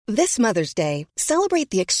This Mother's Day, celebrate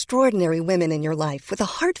the extraordinary women in your life with a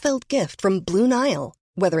heartfelt gift from Blue Nile.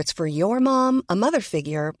 Whether it's for your mom, a mother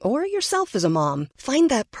figure, or yourself as a mom, find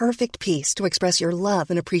that perfect piece to express your love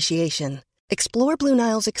and appreciation. Explore Blue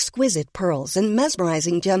Nile's exquisite pearls and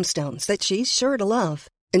mesmerizing gemstones that she's sure to love.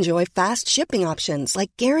 Enjoy fast shipping options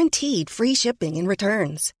like guaranteed free shipping and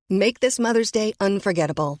returns. Make this Mother's Day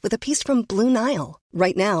unforgettable with a piece from Blue Nile.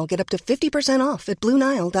 Right now, get up to 50% off at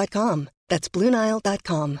BlueNile.com. That's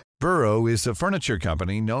BlueNile.com. Burrow is a furniture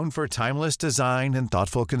company known for timeless design and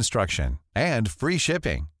thoughtful construction, and free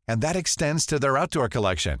shipping, and that extends to their outdoor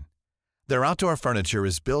collection. Their outdoor furniture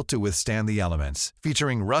is built to withstand the elements,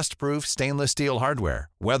 featuring rust-proof stainless steel hardware,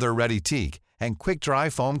 weather-ready teak, and quick-dry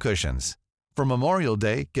foam cushions. For Memorial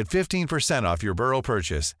Day, get 15% off your Burrow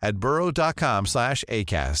purchase at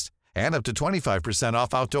burrow.com/ACAST and up to 25%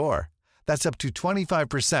 off outdoor. That's up to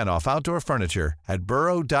 25% off outdoor furniture at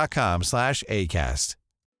burrow.com/ACAST.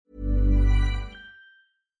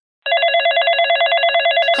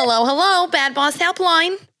 Hello, hello, Bad Boss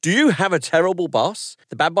Helpline. Do you have a terrible boss?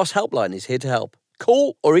 The Bad Boss Helpline is here to help.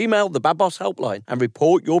 Call or email the Bad Boss Helpline and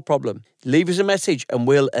report your problem. Leave us a message and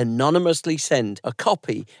we'll anonymously send a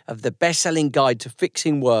copy of the best-selling guide to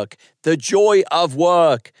fixing work, The Joy of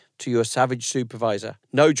Work, to your savage supervisor.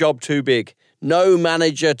 No job too big. No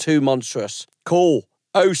manager too monstrous. Call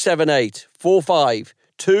 078 45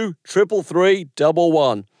 2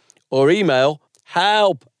 33311 or email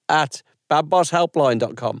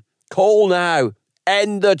help@badbosshelpline.com. Call now.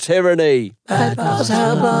 End the tyranny. Bad Boss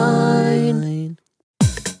Helpline.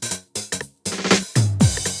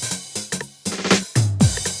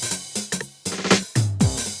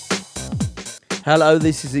 Hello,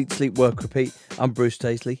 this is Eat, Sleep, Work, Repeat. I'm Bruce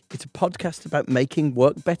Daisley. It's a podcast about making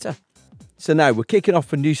work better. So now we're kicking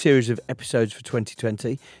off a new series of episodes for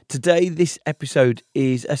 2020. Today, this episode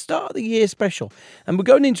is a start of the year special, and we're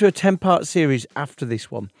going into a 10-part series after this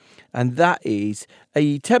one. And that is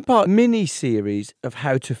a 10-part mini-series of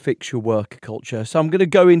how to fix your work culture. So I'm going to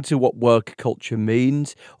go into what work culture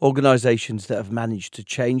means, organisations that have managed to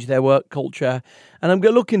change their work culture, and I'm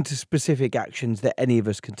going to look into specific actions that any of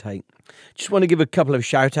us can take. Just want to give a couple of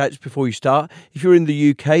shout-outs before you start. If you're in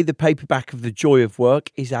the UK, the paperback of The Joy of Work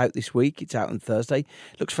is out this week. It's out on Thursday.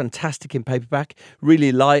 It looks fantastic in paperback,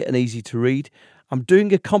 really light and easy to read. I'm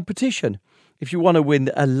doing a competition. If you want to win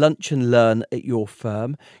a lunch and learn at your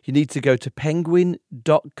firm, you need to go to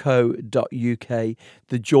penguin.co.uk,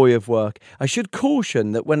 The Joy of Work. I should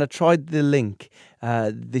caution that when I tried the link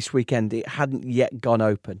this weekend, it hadn't yet gone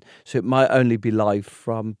open. So it might only be live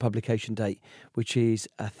from publication date, which is,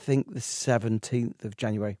 I think, the 17th of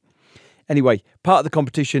January. Anyway, part of the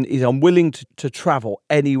competition is I'm willing to travel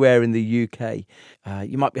anywhere in the UK.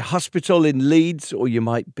 You might be a hospital in Leeds, or you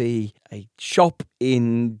might be a shop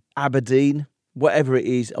in Aberdeen. Whatever it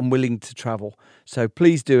is, I'm willing to travel. So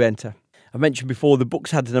please do enter. I mentioned before the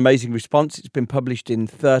book's had an amazing response. It's been published in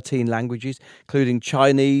 13 languages, including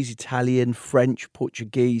Chinese, Italian, French,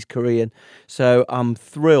 Portuguese, Korean. So I'm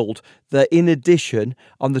thrilled that in addition,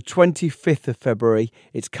 on the 25th of February,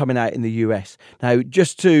 it's coming out in the US. Now,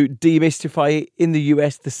 just to demystify it, in the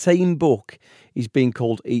US, the same book is being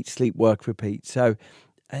called Eat, Sleep, Work, Repeat. So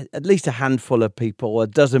at least a handful of people, a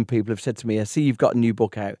dozen people have said to me, I see you've got a new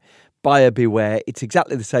book out. Buyer beware. It's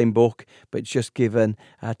exactly the same book, but it's just given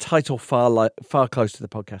a title far close to the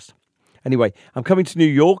podcast. Anyway, I'm coming to New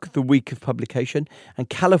York the week of publication, and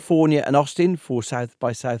California and Austin for South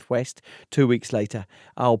by Southwest 2 weeks later.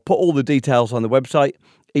 I'll put all the details on the website,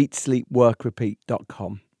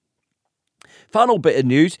 eatsleepworkrepeat.com. Final bit of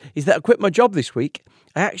news is that I quit my job this week.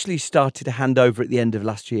 I actually started a handover at the end of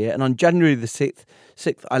last year, and on January the 6th,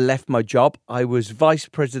 I left my job. I was vice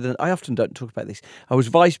president. I often don't talk about this. I was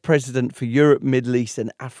vice president for Europe, Middle East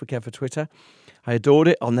and Africa for Twitter. I adored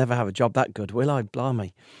it. I'll never have a job that good, will I?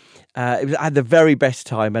 Blimey. I had the very best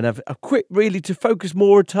time, and I've quit really to focus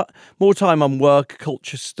more time on work,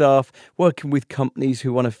 culture stuff, working with companies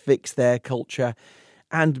who want to fix their culture.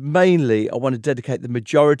 And mainly, I want to dedicate the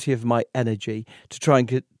majority of my energy to try and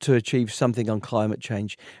get to achieve something on climate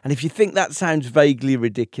change. And if you think that sounds vaguely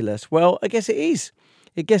ridiculous, well, I guess it is.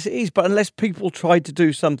 But unless people try to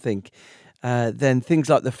do something, then things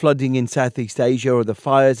like the flooding in Southeast Asia or the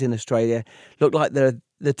fires in Australia look like they're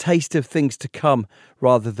the taste of things to come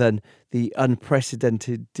rather than the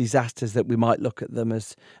unprecedented disasters that we might look at them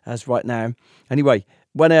as right now. Anyway,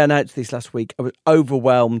 when I announced this last week, I was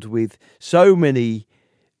overwhelmed with so many,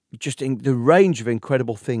 just in the range of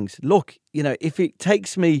incredible things. Look, if it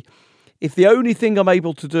takes me if the only thing I'm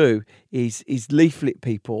able to do is leaflet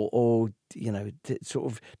people or, sort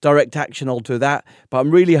of direct action, I'll do that. But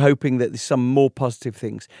I'm really hoping that there's some more positive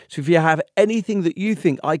things. So if you have anything that you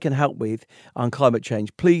think I can help with on climate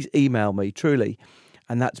change, please email me, truly.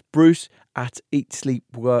 And that's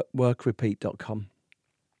bruce@eatsleepworkrepeat.com.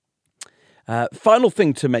 Final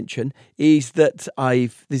thing to mention is that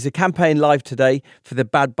there's a campaign live today for the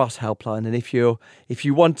Bad Boss Helpline, and if you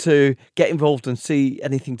want to get involved and see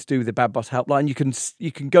anything to do with the Bad Boss Helpline, you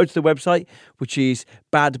can go to the website, which is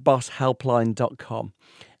badbosshelpline.com.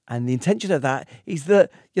 And the intention of that is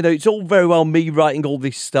that, it's all very well me writing all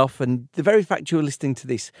this stuff, and the very fact you're listening to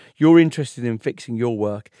this, you're interested in fixing your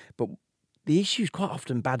work, but the issue is quite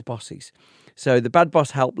often bad bosses. So the Bad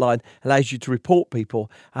Boss Helpline allows you to report people,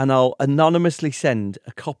 and I'll anonymously send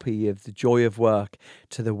a copy of The Joy of Work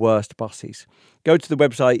to the worst bosses. Go to the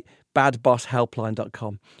website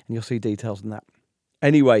badbosshelpline.com and you'll see details on that.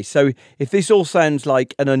 Anyway, so if this all sounds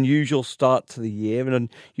like an unusual start to the year, an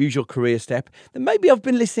unusual career step, then maybe I've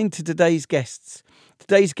been listening to today's guests.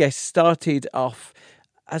 Today's guests started off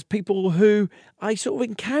as people who I sort of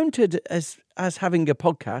encountered as having a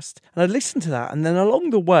podcast, and I listened to that, and then along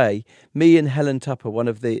the way, me and Helen Tupper, one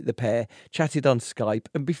of the pair, chatted on Skype,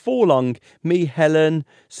 and before long, me, Helen,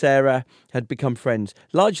 Sarah had become friends,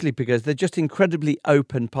 largely because they're just incredibly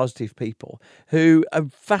open, positive people who are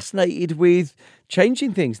fascinated with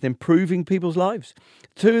changing things and improving people's lives.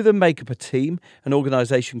 Two of them make up a team, an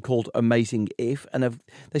organisation called Amazing If, and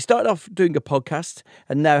they started off doing a podcast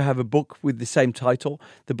and now have a book with the same title.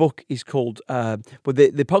 The book is called,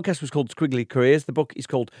 the podcast was called Squiggly Careers. The book is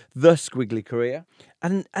called The Squiggly Career.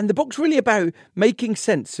 And the book's really about making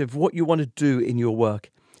sense of what you want to do in your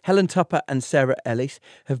work. Helen Tupper and Sarah Ellis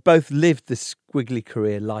have both lived the squiggly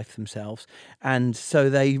career life themselves, and so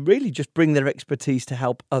they really just bring their expertise to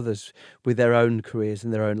help others with their own careers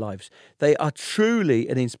and their own lives. They are truly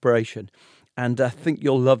an inspiration, and I think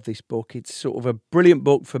you'll love this book. It's sort of a brilliant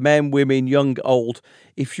book for men, women, young, old.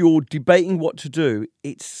 If you're debating what to do,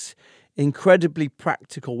 it's incredibly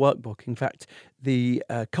practical workbook. In fact, the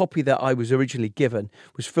copy that I was originally given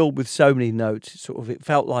was filled with so many notes. It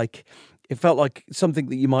felt like something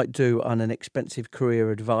that you might do on an expensive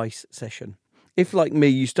career advice session. If, like me,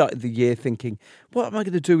 you started the year thinking, what am I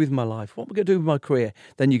going to do with my life? What am I going to do with my career?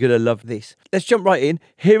 Then you're going to love this. Let's jump right in.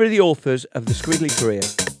 Here are the authors of The Squiggly Career.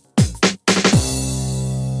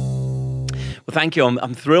 Well, thank you.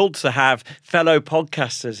 I'm thrilled to have fellow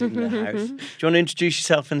podcasters in the house. Do you want to introduce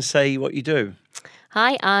yourself and say what you do?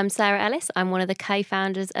 Hi, I'm Sarah Ellis. I'm one of the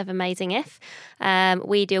co-founders of Amazing If.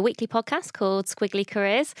 We do a weekly podcast called Squiggly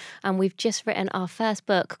Careers, and we've just written our first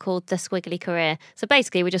book called The Squiggly Career. So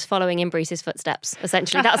basically, we're just following in Bruce's footsteps,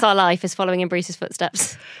 essentially. That's our life, is following in Bruce's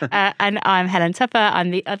footsteps. And I'm Helen Tupper.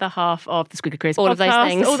 I'm the other half of the Squiggly Careers all podcast. Of those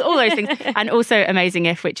things. All those things. And also Amazing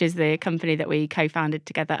If, which is the company that we co-founded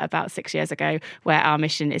together about 6 years ago, where our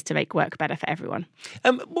mission is to make work better for everyone.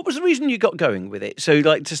 What was the reason you got going with it? So,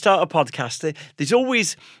 to start a podcast, there's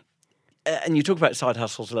always, and you talk about side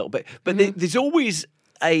hustles a little bit, but there's always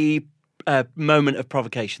a moment of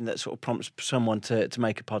provocation that sort of prompts someone to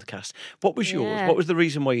make a podcast. What was yours? What was the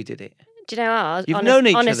reason why you did it? Do you know, you've known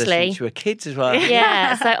each other since you were kids as well.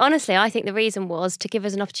 Yeah, so honestly, I think the reason was to give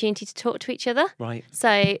us an opportunity to talk to each other. Right.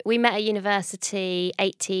 So we met at university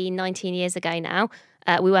 18, 19 years ago now.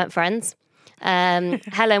 We weren't friends.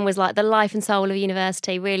 Helen was like the life and soul of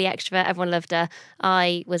university, really extrovert, everyone loved her.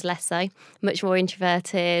 I was less so, much more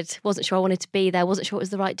introverted, wasn't sure I wanted to be there, wasn't sure it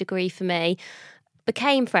was the right degree for me.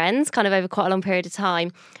 Became friends kind of over quite a long period of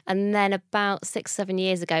time, and then about 6-7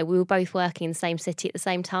 years ago we were both working in the same city at the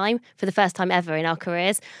same time for the first time ever in our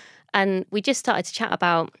careers, and we just started to chat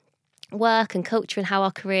about work and culture and how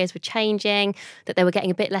our careers were changing, that they were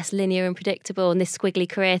getting a bit less linear and predictable, and this squiggly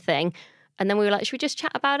career thing. And then we were like, should we just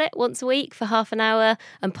chat about it once a week for half an hour?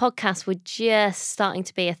 And podcasts were just starting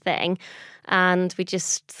to be a thing. And we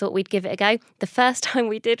just thought we'd give it a go. The first time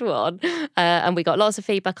we did one, and we got lots of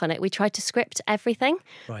feedback on it, we tried to script everything.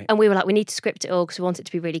 Right. And we were like, we need to script it all because we want it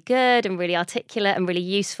to be really good and really articulate and really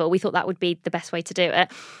useful. We thought that would be the best way to do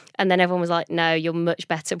it. And then everyone was like, no, you're much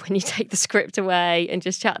better when you take the script away and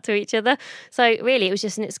just chat to each other. So really, it was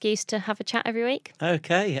just an excuse to have a chat every week.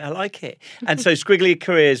 Okay, I like it. And so Squiggly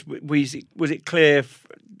Careers, was it clear,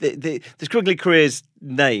 the Squiggly Careers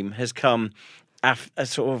name has come at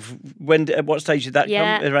what stage did that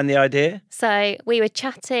come around the idea? So we were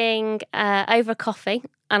chatting over coffee,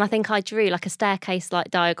 and I think I drew like a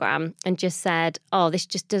staircase-like diagram and just said,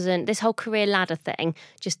 this whole career ladder thing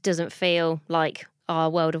just doesn't feel like our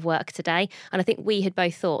world of work today. And I think we had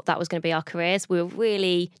both thought that was going to be our careers. We were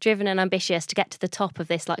really driven and ambitious to get to the top of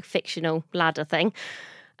this like fictional ladder thing.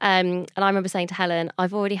 And I remember saying to Helen,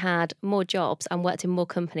 I've already had more jobs and worked in more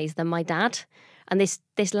companies than my dad. And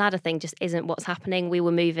this ladder thing just isn't what's happening. We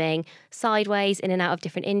were moving sideways in and out of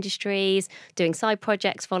different industries, doing side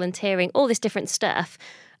projects, volunteering, all this different stuff.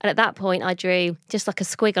 And at that point, I drew just like a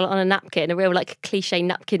squiggle on a napkin, a real like cliche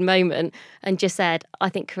napkin moment, and just said, I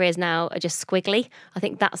think careers now are just squiggly. I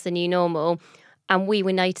think that's the new normal. And we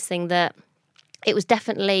were noticing that it was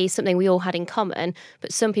definitely something we all had in common,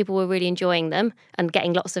 but some people were really enjoying them and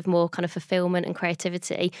getting lots of more kind of fulfillment and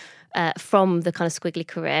creativity from the kind of squiggly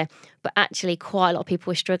career. But actually quite a lot of people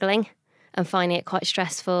were struggling and finding it quite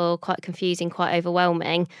stressful, quite confusing, quite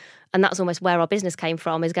overwhelming. And that's almost where our business came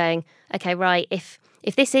from, is going, okay, right, if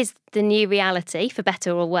this is the new reality, for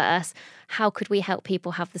better or worse, how could we help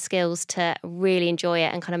people have the skills to really enjoy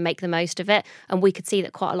it and kind of make the most of it? And we could see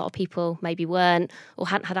that quite a lot of people maybe weren't or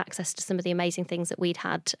hadn't had access to some of the amazing things that we'd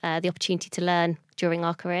had the opportunity to learn during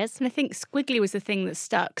our careers. And I think squiggly was the thing that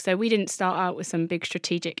stuck. So we didn't start out with some big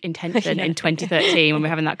strategic intention in 2013 when we were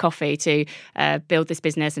having that coffee to build this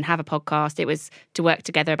business and have a podcast. It was to work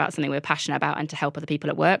together about something we were passionate about and to help other people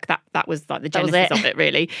at work. That was like the genesis of it,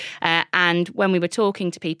 really. And when we were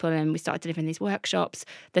talking to people and we started delivering these workshops,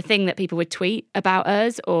 the thing that people would tweet about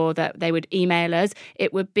us or that they would email us,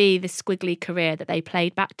 it would be the squiggly career that they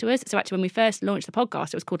played back to us. So actually, when we first launched the podcast,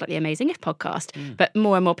 it was called like the Amazing If podcast. But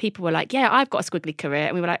more and more people were like, yeah, I've got a squiggly career.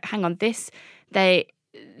 And we were like, hang on, they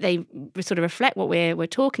sort of reflect what we're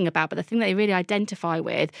talking about, but the thing that they really identify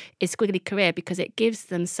with is squiggly career, because it gives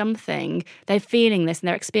them something. They're feeling this and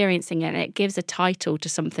they're experiencing it, and it gives a title to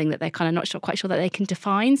something that they're kind of not quite sure that they can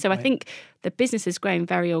define. So right. I think the business has grown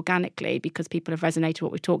very organically because people have resonated with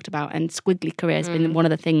what we've talked about, and squiggly career has been one of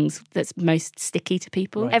the things that's most sticky to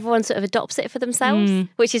people. Right. Everyone sort of adopts it for themselves,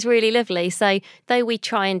 which is really lovely. So though we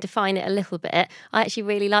try and define it a little bit, I actually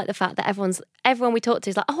really like the fact that everyone we talk to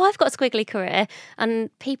is like, oh, I've got a squiggly career. And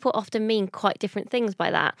people often mean quite different things by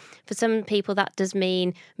that. For some people, that does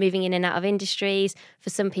mean moving in and out of industries. For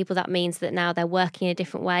some people, that means that now they're working in a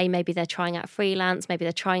different way. Maybe they're trying out freelance, maybe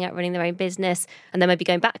they're trying out running their own business, and then maybe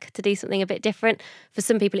going back to do something a bit different. For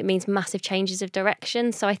some people, it means massive changes of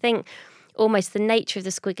direction. So I think almost the nature of the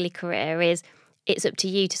squiggly career is it's up to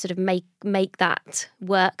you to sort of make that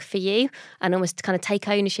work for you, and almost kind of take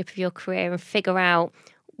ownership of your career and figure out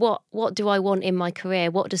what do I want in my career?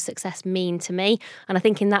 What does success mean to me? And I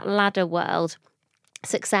think in that ladder world,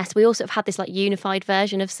 success, we also have had this like unified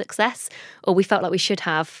version of success, or we felt like we should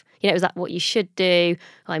have. It was like what you should do.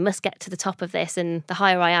 I must get to the top of this, and the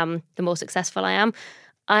higher I am, the more successful I am.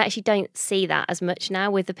 I actually don't see that as much now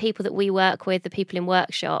with the people that we work with, the people in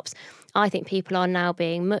workshops. I think people are now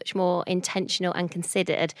being much more intentional and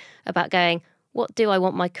considered about going, what do I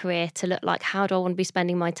want my career to look like? How do I want to be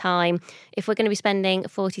spending my time? If we're going to be spending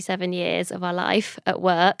 47 years of our life at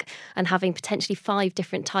work and having potentially 5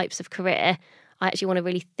 different types of career, I actually want to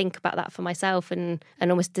really think about that for myself and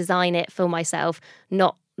almost design it for myself,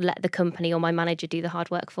 not let the company or my manager do the hard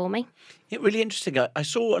work for me. Really interesting. I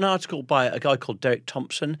saw an article by a guy called Derek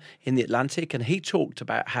Thompson in The Atlantic, and he talked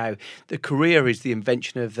about how the career is the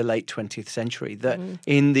invention of the late 20th century, that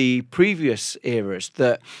in the previous eras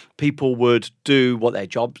that people would do what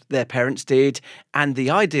their parents did, and the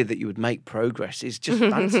idea that you would make progress is just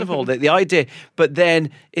fanciful. the idea, but then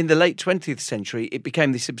in the late 20th century, it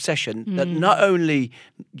became this obsession that not only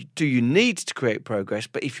do you need to create progress,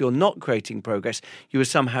 but if you're not creating progress, you are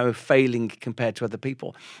somehow failing compared to other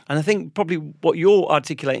people. And I think probably what you're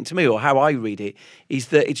articulating to me, or how I read it, is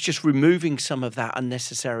that it's just removing some of that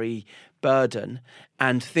unnecessary burden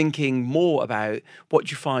and thinking more about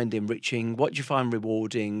what you find enriching, what you find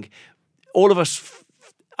rewarding. All of us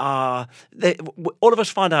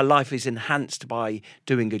find our life is enhanced by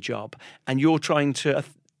doing a job, and you're trying to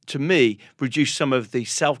me, reduce some of the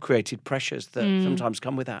self-created pressures that sometimes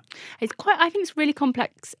come with that. I think it's really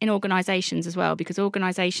complex in organisations as well, because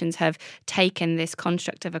organisations have taken this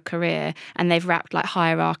construct of a career and they've wrapped like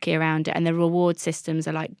hierarchy around it, and the reward systems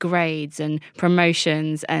are like grades and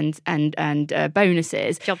promotions and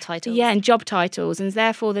bonuses. Job titles. Yeah, and job titles. And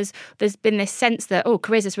therefore there's been this sense that,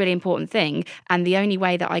 career's this really important thing, and the only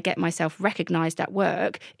way that I get myself recognised at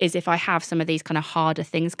work is if I have some of these kind of harder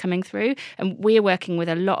things coming through. And we're working with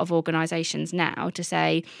a lot of organisations now to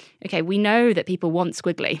say, okay, we know that people want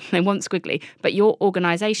squiggly, they want squiggly, but your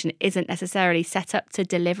organisation isn't necessarily set up to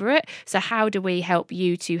deliver it. So how do we help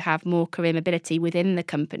you to have more career mobility within the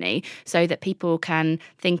company so that people can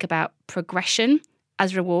think about progression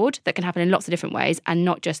as reward that can happen in lots of different ways, and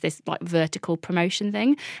not just this like vertical promotion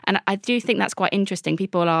thing? And I do think that's quite interesting.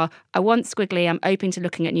 People are, I want squiggly, I'm open to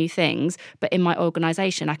looking at new things, but in my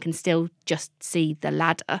organisation I can still just see the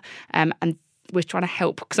ladder. And we're trying to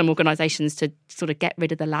help some organisations to sort of get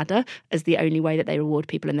rid of the ladder as the only way that they reward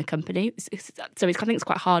people in the company. So I think it's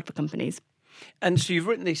quite hard for companies. And so you've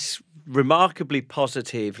written this remarkably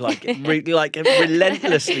positive, like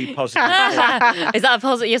relentlessly positive. Is that a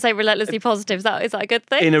positive? You say relentlessly positive. Is that a good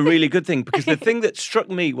thing? In a really good thing, because the thing that struck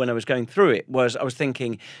me when I was going through it was I was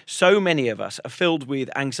thinking so many of us are filled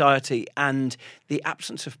with anxiety and the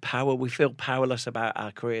absence of power. We feel powerless about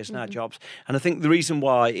our careers and our jobs. And I think the reason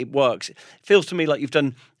why it works, it feels to me like you've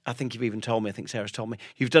done, I think you've even told me, I think Sarah's told me,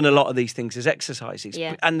 you've done a lot of these things as exercises.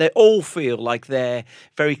 Yeah. And they all feel like they're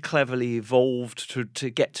very cleverly evolved to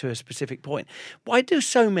get to a specific point. Why do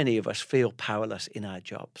so many of us feel powerless in our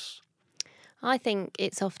jobs? I think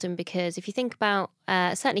it's often because if you think about,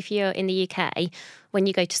 certainly if you're in the UK, when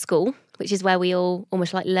you go to school, which is where we all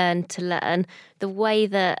almost like learn to learn, the way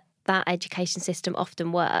that education system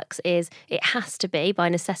often works is it has to be, by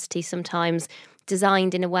necessity sometimes,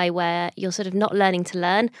 designed in a way where you're sort of not learning to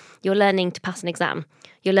learn, you're learning to pass an exam.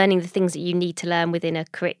 You're learning the things that you need to learn within a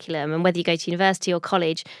curriculum. And whether you go to university or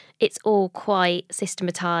college, it's all quite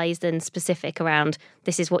systematised and specific around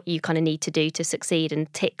this is what you kind of need to do to succeed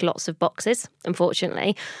and tick lots of boxes,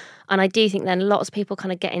 unfortunately. And I do think then lots of people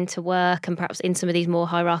kind of get into work and perhaps in some of these more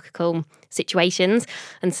hierarchical situations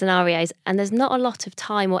and scenarios, and there's not a lot of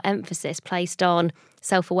time or emphasis placed on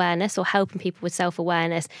self-awareness or helping people with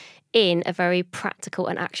self-awareness in a very practical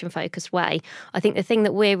and action-focused way. I think the thing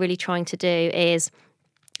that we're really trying to do is,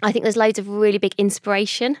 I think there's loads of really big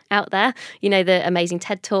inspiration out there, you know, the amazing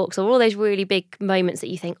TED Talks or all those really big moments that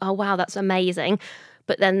you think, oh, wow, that's amazing.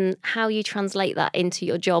 But then how you translate that into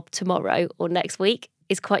your job tomorrow or next week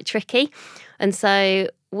is quite tricky. And so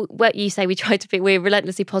what you say, we're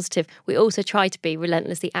relentlessly positive. We also try to be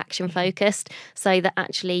relentlessly action focused so that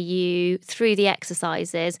actually you, through the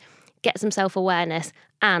exercises, get some self-awareness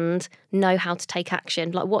and know how to take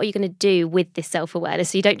action. Like, what are you going to do with this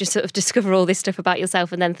self-awareness? So you don't just sort of discover all this stuff about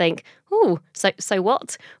yourself and then think, oh, so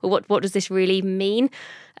what? Or what does this really mean?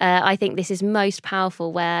 I think this is most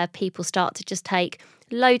powerful where people start to just take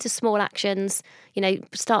loads of small actions, you know,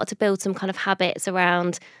 start to build some kind of habits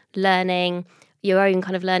around learning, your own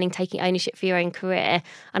kind of learning, taking ownership for your own career.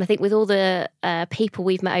 And I think with all the people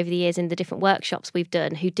we've met over the years in the different workshops we've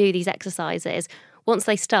done who do these exercises, once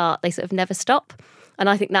they start, they sort of never stop. And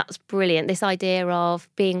I think that's brilliant. This idea of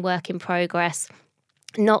being work in progress,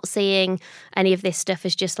 not seeing any of this stuff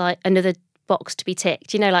as just like another box to be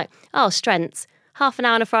ticked. You know, like, oh, strengths, half an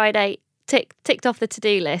hour on a Friday, ticked off the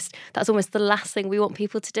to-do list. That's almost the last thing we want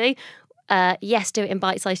people to do. Yes, do it in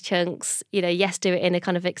bite-sized chunks. You know, yes, do it in a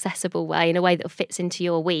kind of accessible way, in a way that fits into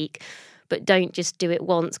your week. But don't just do it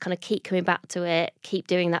once, kind of keep coming back to it, keep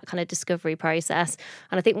doing that kind of discovery process.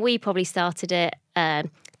 And I think we probably started it 10,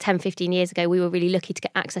 15 years ago. We were really lucky to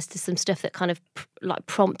get access to some stuff that kind of like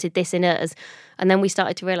prompted this in us. And then we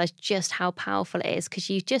started to realise just how powerful it is, because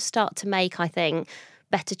you just start to make, I think,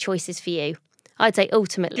 better choices for you. I'd say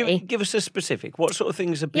ultimately... Give us a specific. What sort of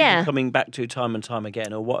things are people coming back to time and time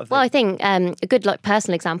again? Or what have they... Well, I think a good like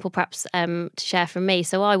personal example perhaps to share from me.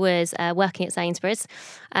 So I was working at Sainsbury's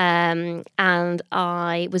and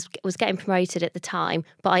I was getting promoted at the time,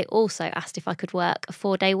 but I also asked if I could work a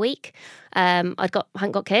 4-day week. I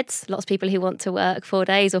hadn't got kids. Lots of people who want to work 4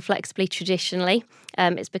 days or flexibly traditionally.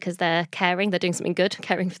 It's because they're caring. They're doing something good,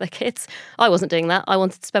 caring for their kids. I wasn't doing that. I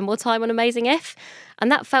wanted to spend more time on Amazing If.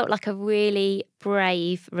 And that felt like a really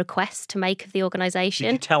brave request to make of the organisation.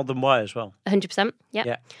 Did you tell them why as well? 100%.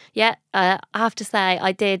 Yeah. I have to say,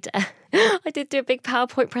 I did do a big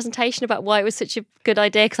PowerPoint presentation about why it was such a good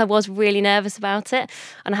idea, because I was really nervous about it.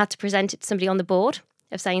 And I had to present it to somebody on the board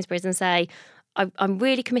of Sainsbury's and say, I'm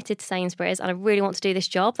really committed to Sainsbury's and I really want to do this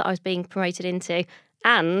job that I was being promoted into.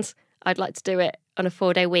 And I'd like to do it on a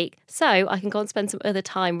 4-day week so I can go and spend some other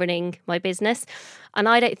time running my business. And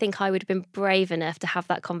I don't think I would have been brave enough to have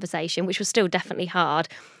that conversation, which was still definitely hard,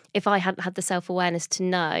 if I hadn't had the self-awareness to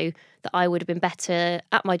know that I would have been better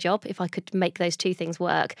at my job if I could make those two things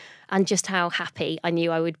work, and just how happy I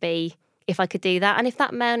knew I would be if I could do that. And if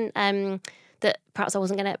that meant that perhaps I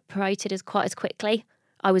wasn't going to get promoted quite as quickly,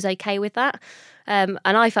 I was okay with that. And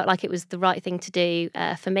I felt like it was the right thing to do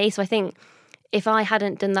for me. So I think if I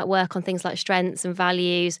hadn't done that work on things like strengths and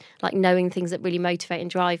values, like knowing things that really motivate and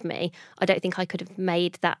drive me, I don't think I could have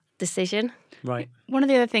made that decision. Right. One of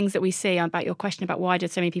the other things that we see about your question about why do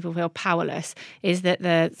so many people feel powerless is that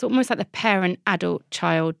it's almost like the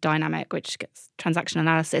parent-adult-child dynamic, which gets transactional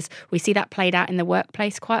analysis, we see that played out in the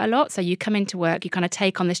workplace quite a lot. So you come into work, you kind of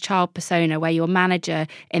take on this child persona where your manager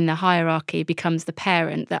in the hierarchy becomes the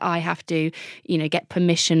parent that I have to, get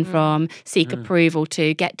permission from, seek approval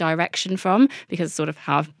to, get direction from, because sort of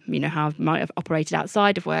how I might have operated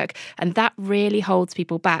outside of work. And that really holds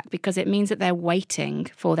people back because it means that they're waiting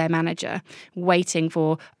for their manager, waiting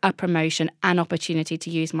for a promotion, an opportunity to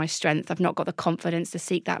use my strength. I've not got the confidence to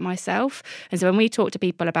seek that myself. And so when we talk to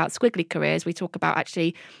people about squiggly careers, we talk about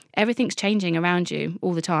actually everything's changing around you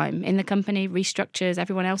all the time. In the company, restructures,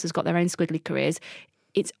 everyone else has got their own squiggly careers.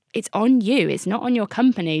 It's on you. It's not on your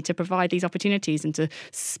company to provide these opportunities and to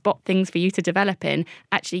spot things for you to develop in.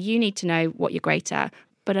 Actually, you need to know what you're great at.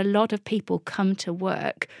 But a lot of people come to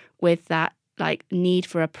work with that need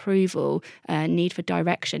for approval, need for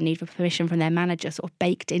direction, need for permission from their manager sort of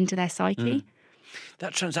baked into their psyche.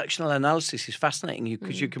 That transactional analysis is fascinating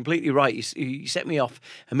because you're completely right. You set me off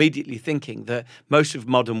immediately thinking that most of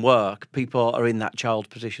modern work, people are in that child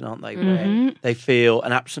position, aren't they? Where they feel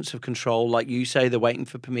an absence of control, like you say, they're waiting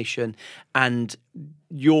for permission. And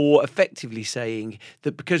you're effectively saying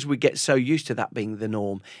that because we get so used to that being the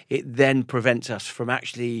norm, it then prevents us from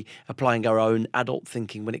actually applying our own adult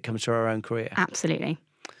thinking when it comes to our own career. Absolutely.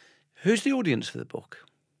 Who's the audience for the book?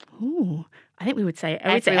 Ooh, I think we would say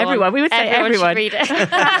everyone. We would say everyone. Should read it.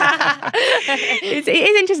 It is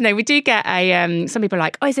interesting though. We do get some people are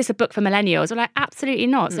like, "Oh, is this a book for millennials?" We're like, absolutely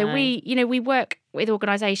not. So we work with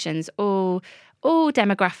organisations all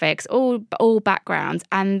demographics, all backgrounds,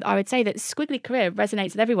 and I would say that squiggly career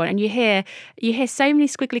resonates with everyone. And you hear so many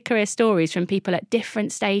squiggly career stories from people at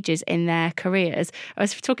different stages in their careers. I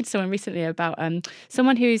was talking to someone recently about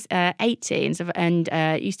someone who's 80 and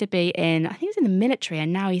used to be I think he was in the military,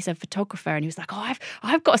 and now he's a photographer. And he was like, "Oh,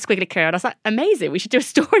 I've got a squiggly career," and I was like, "Amazing! We should do a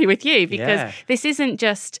story with you because this isn't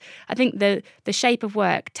just." I think the shape of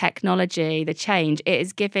work, technology, the change, it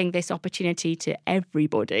is giving this opportunity to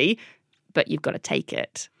everybody. But you've got to take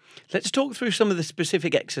it. Let's talk through some of the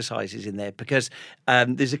specific exercises in there because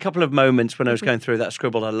there's a couple of moments when I was going through that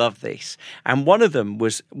scribble. I love this. And one of them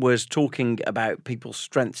was talking about people's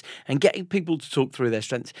strengths and getting people to talk through their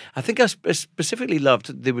strengths. I think I specifically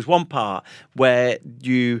loved, there was one part where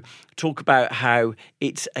you talk about how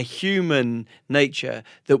it's a human nature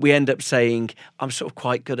that we end up saying, I'm sort of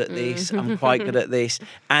quite good at this, I'm quite good at this.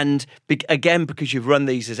 And again, because you've run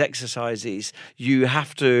these as exercises, you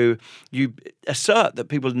assert that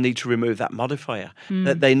people need to remove that modifier,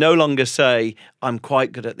 that they no longer say, I'm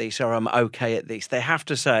quite good at this or I'm okay at this. They have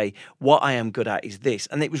to say, what I am good at is this.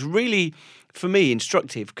 And it was really, for me,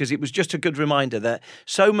 instructive because it was just a good reminder that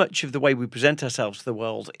so much of the way we present ourselves to the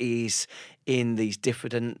world is in these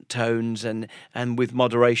diffident tones and with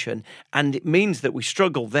moderation. And it means that we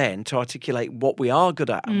struggle then to articulate what we are good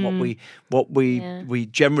at and what we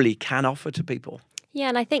generally can offer to people. Yeah,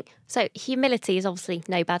 and I think so. Humility is obviously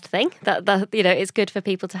no bad thing. That it's good for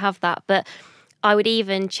people to have that. But I would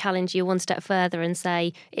even challenge you one step further and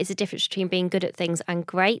say it's a difference between being good at things and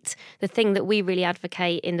great. The thing that we really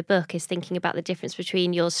advocate in the book is thinking about the difference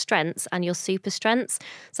between your strengths and your super strengths.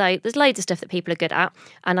 So there's loads of stuff that people are good at,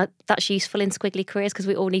 and that's useful in squiggly careers because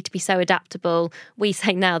we all need to be so adaptable. We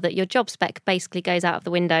say now that your job spec basically goes out of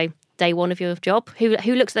the window day one of your job. Who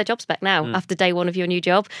looks at their job spec now after day one of your new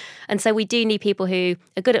job? And so we do need people who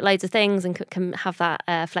are good at loads of things and can have that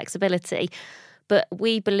flexibility. But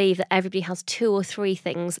we believe that everybody has 2 or 3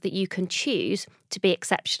 things that you can choose to be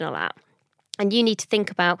exceptional at. And you need to think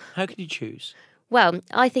about... How can you choose? Well,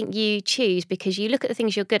 I think you choose because you look at the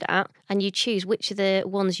things you're good at and you choose which are the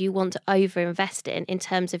ones you want to over-invest in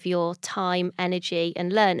terms of your time, energy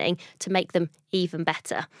and learning to make them even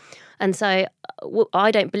better. And so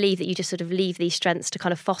I don't believe that you just sort of leave these strengths to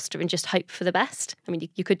kind of foster and just hope for the best. I mean,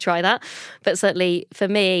 you could try that. But certainly for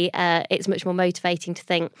me, it's much more motivating to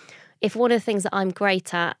think, if one of the things that I'm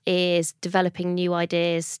great at is developing new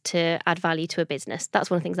ideas to add value to a business, that's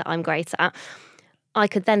one of the things that I'm great at. I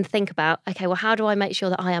could then think about, okay, well, how do I make sure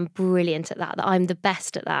that I am brilliant at that I'm the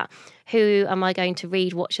best at that? Who am I going to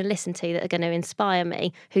read, watch and listen to that are going to inspire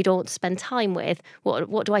me? Who do I want to spend time with?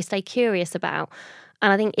 What do I stay curious about?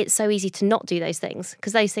 And I think it's so easy to not do those things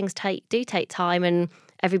because those things do take time and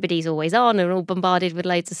everybody's always on and all bombarded with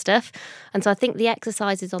loads of stuff. And so I think the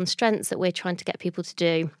exercises on strengths that we're trying to get people to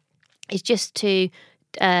do is just to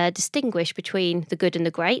distinguish between the good and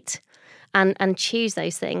the great and choose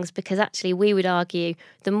those things, because actually we would argue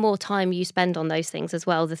the more time you spend on those things as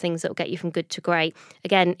well, the things that will get you from good to great,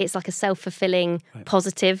 again, it's like a self-fulfilling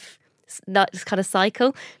positive this kind of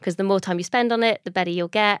cycle, because the more time you spend on it, the better you'll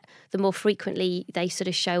get. The more frequently they sort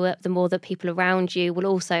of show up, the more that people around you will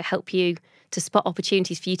also help you to spot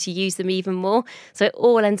opportunities for you to use them even more. So it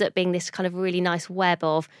all ends up being this kind of really nice web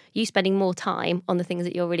of you spending more time on the things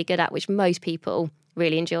that you're really good at, which most people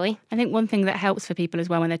really enjoy. I think one thing that helps for people as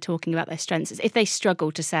well when they're talking about their strengths is if they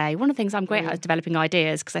struggle to say, one of the things I'm great at is developing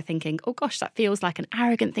ideas, because they're thinking, oh gosh, that feels like an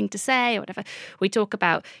arrogant thing to say or whatever. We talk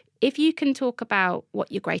about, if you can talk about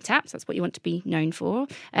what you're great at, so that's what you want to be known for,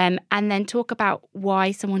 and then talk about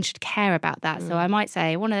why someone should care about that. So I might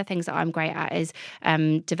say one of the things that I'm great at is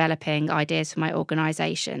developing ideas for my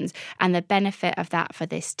organisations. And the benefit of that for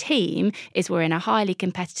this team is we're in a highly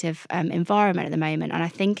competitive environment at the moment. And I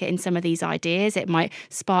think in some of these ideas, it might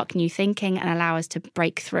spark new thinking and allow us to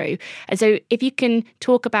break through. And so if you can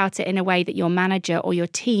talk about it in a way that your manager or your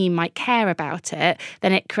team might care about it,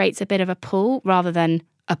 then it creates a bit of a pull rather than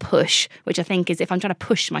a push, which I think is, if I'm trying to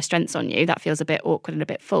push my strengths on you, that feels a bit awkward and a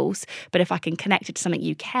bit false. But if I can connect it to something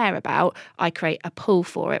you care about, I create a pull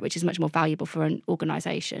for it, which is much more valuable for an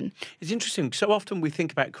organisation. It's interesting. So often we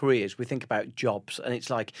think about careers, we think about jobs, and it's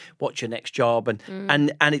like, what's your next job?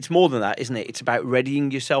 And it's more than that, isn't it? It's about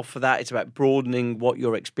readying yourself for that. It's about broadening what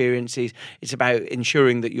your experience is. It's about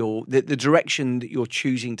ensuring that the direction that you're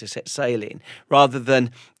choosing to set sail in, rather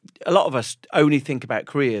than a lot of us only think about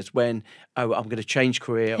careers when, oh, I'm going to change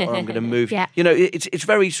career or I'm going to move. Yeah. You know, it's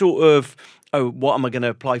very sort of, oh, what am I going to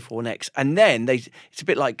apply for next? And then it's a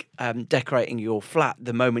bit like decorating your flat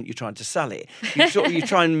the moment you're trying to sell it. You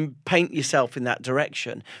try and paint yourself in that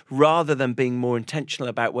direction rather than being more intentional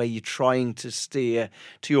about where you're trying to steer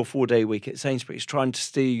to your 4-day week at Sainsbury's, trying to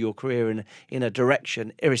steer your career in a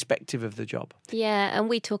direction irrespective of the job. Yeah, and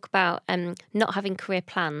we talk about not having career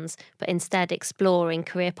plans, but instead exploring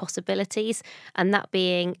career possibilities, and that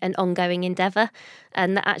being an ongoing endeavour.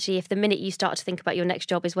 And that actually, if the minute you start to think about your next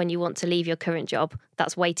job is when you want to leave your current job,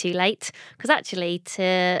 that's way too late. Because actually,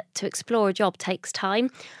 to explore a job takes time.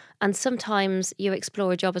 And sometimes you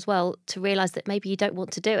explore a job as well to realise that maybe you don't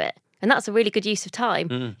want to do it. And that's a really good use of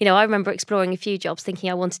time. You know, I remember exploring a few jobs thinking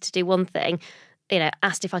I wanted to do one thing, you know,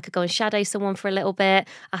 asked if I could go and shadow someone for a little bit,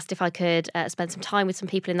 asked if I could spend some time with some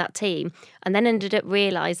people in that team, and then ended up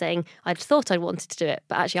realising I'd thought I wanted to do it,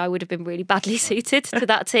 but actually I would have been really badly suited to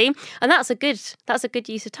that team. And that's a good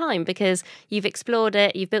use of time, because you've explored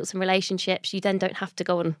it, you've built some relationships, you then don't have to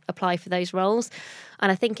go and apply for those roles.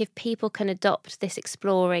 And I think if people can adopt this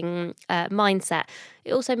exploring mindset,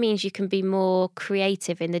 it also means you can be more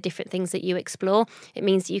creative in the different things that you explore. It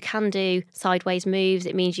means that you can do sideways moves.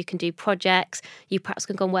 It means you can do projects. You perhaps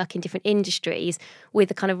can go and work in different industries with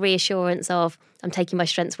the kind of reassurance of, I'm taking my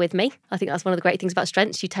strengths with me. I think that's one of the great things about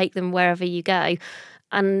strengths. You take them wherever you go.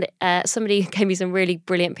 And somebody gave me some really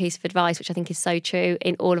brilliant piece of advice, which I think is so true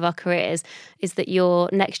in all of our careers, is that your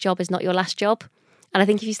next job is not your last job. And I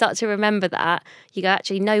think if you start to remember that, you go,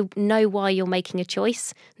 actually know why you're making a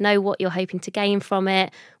choice, know what you're hoping to gain from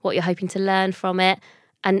it, what you're hoping to learn from it,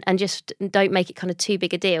 and just don't make it kind of too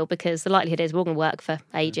big a deal, because the likelihood is we're going to work for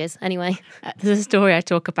ages anyway. There's a story I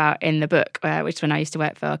talk about in the book, which is when I used to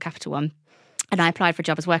work for Capital One. And I applied for a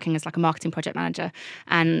job as working as like a marketing project manager,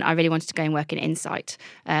 and I really wanted to go and work in Insight.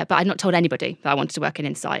 But I'd not told anybody that I wanted to work in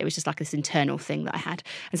Insight. It was just like this internal thing that I had.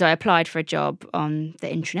 And so I applied for a job on the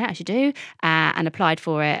intranet, as you do, and applied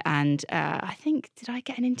for it. And I think, did I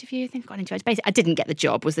get an interview? I think I got an interview. Basically, I didn't get the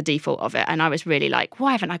job was the default of it. And I was really like,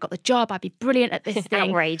 why haven't I got the job? I'd be brilliant at this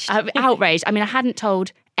thing. Outraged. Outraged. I mean, I hadn't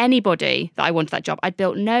told anybody that I wanted that job. I'd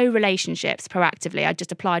built no relationships proactively. I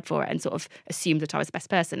just applied for it and sort of assumed that I was the best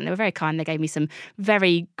person. And they were very kind. They gave me some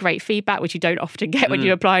very great feedback, which you don't often get when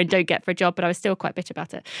you apply and don't get for a job, but I was still quite bitter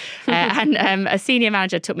about it. And a senior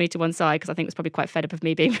manager took me to one side, because I think it was probably quite fed up of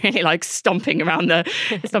me being really like stomping around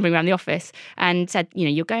the office, and said, you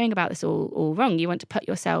know, you're going about this all wrong. You want to put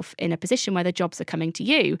yourself in a position where the jobs are coming to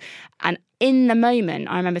you. And in the moment,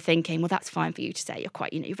 I remember thinking, well, that's fine for you to say. You're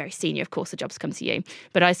quite, you're very senior. Of course, the jobs come to you.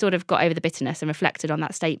 But I sort of got over the bitterness and reflected on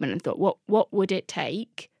that statement and thought, what would it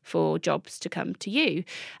take for jobs to come to you?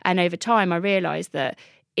 And over time, I realised that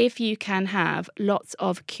if you can have lots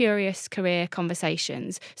of curious career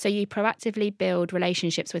conversations, so you proactively build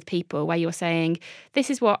relationships with people where you're saying, this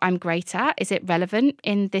is what I'm great at. Is it relevant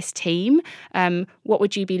in this team? What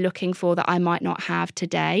would you be looking for that I might not have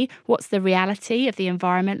today? What's the reality of the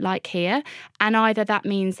environment like here? And either that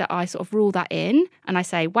means that I sort of rule that in and I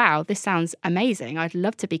say, wow, this sounds amazing. I'd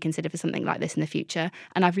love to be considered for something like this in the future.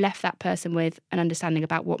 And I've left that person with an understanding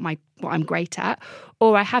about what I'm great at.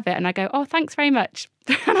 Or I have it and I go, oh, thanks very much.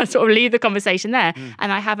 and I sort of leave the conversation there.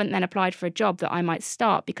 And I haven't then applied for a job that I might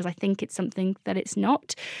start because I think it's something that it's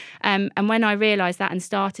not. And when I realised that and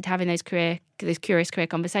started having those curious career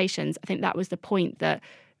conversations, I think that was the point that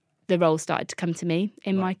the role started to come to me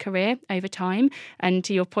in my career over time. And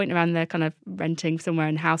to your point around the kind of renting somewhere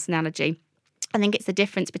in house analogy, I think it's the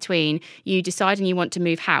difference between you deciding you want to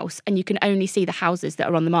move house and you can only see the houses that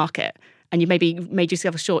are on the market. And you maybe made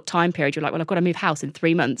yourself a short time period. You're like, well, I've got to move house in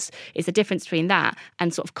 3 months. It's the difference between that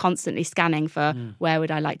and sort of constantly scanning for where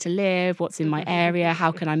would I like to live, what's in my area,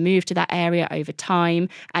 how can I move to that area over time.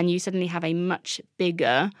 And you suddenly have a much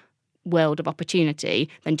bigger world of opportunity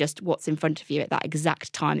than just what's in front of you at that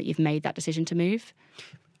exact time that you've made that decision to move.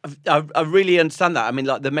 I really understand that. I mean,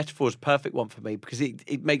 like the metaphor is a perfect one for me because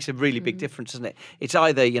it makes a really big difference, doesn't it? It's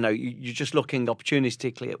either, you're just looking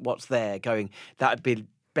opportunistically at what's there going, that would be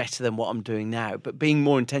better than what I'm doing now. But being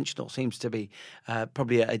more intentional seems to be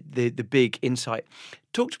probably the big insight.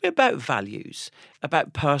 Talk to me about values,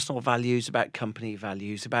 about personal values, about company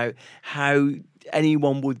values, about how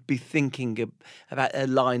anyone would be thinking about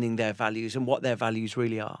aligning their values and what their values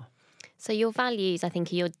really are. So your values, I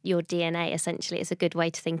think, are your DNA. Essentially, it's a good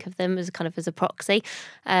way to think of them as kind of as a proxy.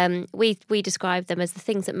 We describe them as the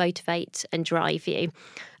things that motivate and drive you.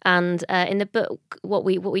 And in the book, what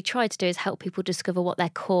we try to do is help people discover what their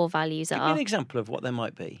core values are. Give me an example of what they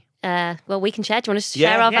might be. Well, we can share. Do you want us to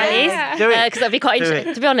share our values? Because that'd be quite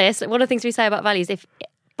interesting. To be honest, one of the things we say about values, if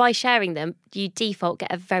by sharing them, you default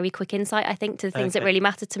get a very quick insight, I think, to the things that really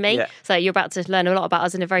matter to me. Yeah. So you're about to learn a lot about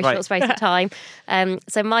us in a very short space of time.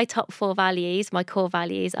 So my top 4 values, my core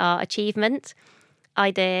values are achievement,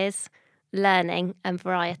 ideas, learning and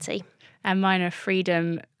variety. And mine are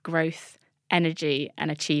freedom, growth, energy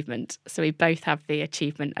and achievement. So we both have the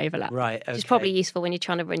achievement overlap. Right, okay. Which is probably useful when you're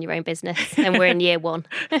trying to run your own business and we're in year 1.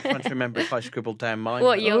 I'm trying to remember if I scribbled down mine.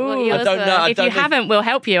 What yours I don't know. If you haven't, we'll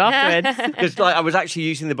help you afterwards. Because I was actually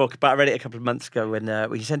using the book, but I read it a couple of months ago when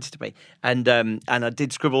you sent it to me. And I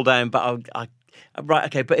did scribble down, but I right,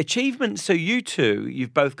 okay, but achievement, so you two,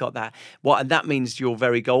 you've both got that. And that means you're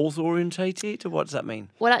very goals orientated, or what does that mean?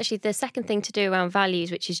 Well, actually, the second thing to do around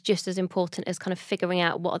values, which is just as important as kind of figuring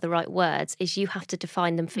out what are the right words, is you have to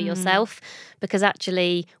define them for yourself. Because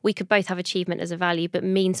actually, we could both have achievement as a value, but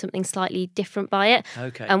mean something slightly different by it.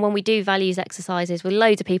 Okay. And when we do values exercises with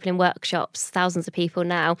loads of people in workshops, thousands of people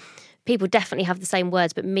now, people definitely have the same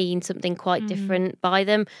words but mean something quite different by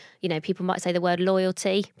them. People might say the word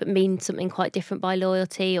loyalty but mean something quite different by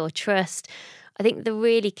loyalty, or trust. I think the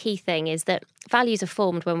really key thing is that values are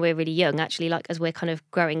formed when we're really young, actually, like as we're kind of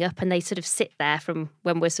growing up, and they sort of sit there from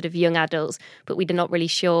when we're sort of young adults, but we're not really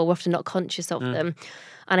sure, we're often not conscious of them.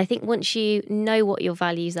 And I think once you know what your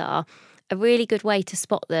values are, a really good way to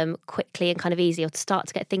spot them quickly and kind of easy, or to start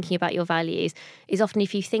to get thinking about your values, is often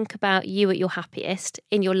if you think about you at your happiest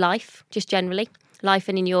in your life, just generally, life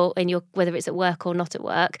and in your whether it's at work or not at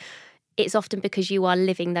work, it's often because you are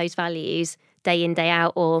living those values day in, day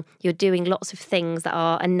out, or you're doing lots of things that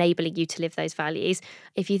are enabling you to live those values.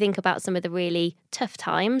 If you think about some of the really tough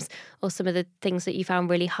times or some of the things that you found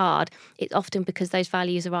really hard, it's often because those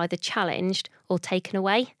values are either challenged or taken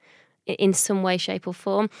away in some way, shape or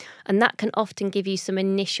form. And that can often give you some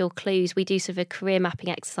initial clues. We do sort of a career mapping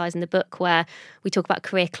exercise in the book where we talk about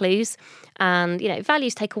career clues. And,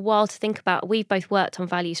 values take a while to think about. We've both worked on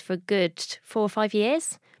values for a good 4 or 5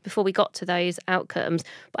 years before we got to those outcomes.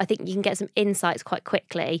 But I think you can get some insights quite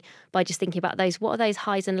quickly by just thinking about those. What are those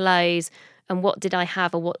highs and lows? And what did I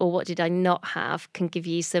have or what did I not have can give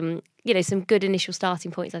you some good initial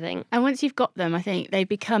starting points, I think. And once you've got them, I think they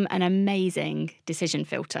become an amazing decision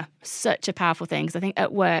filter. Such a powerful thing. Because I think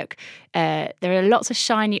at work, there are lots of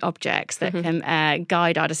shiny objects that can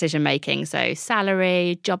guide our decision making. So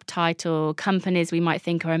salary, job title, companies we might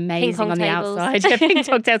think are amazing on the outside. Ping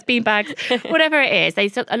pong tables, beanbags, whatever it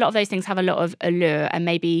is. A lot of those things have a lot of allure and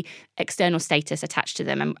maybe external status attached to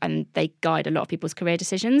them, and they guide a lot of people's career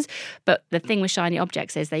decisions. But the thing with shiny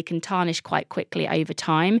objects is they can tarnish quite quickly over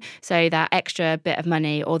time. So that extra bit of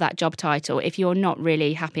money or that job title, if you're not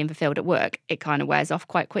really happy and fulfilled at work, it kind of wears off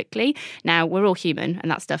quite quickly. Now, we're all human and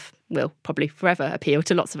that stuff will probably forever appeal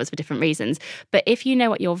to lots of us for different reasons. But if you know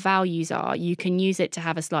what your values are, you can use it to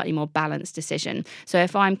have a slightly more balanced decision. So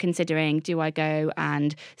if I'm considering, do I go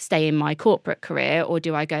and stay in my corporate career or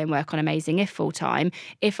do I go and work on Amazing If full time?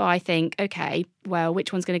 If I think, okay, well,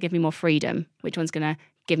 which one's going to give me more freedom? Which one's going to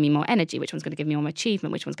give me more energy, which one's going to give me more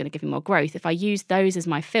achievement, which one's going to give me more growth. If I use those as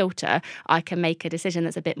my filter, I can make a decision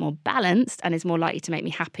that's a bit more balanced and is more likely to make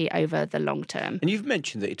me happy over the long term. And you've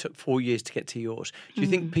mentioned that it took 4 years to get to yours. Do you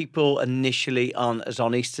think people initially aren't as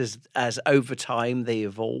honest as over time they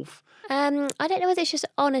evolve? I don't know whether it's just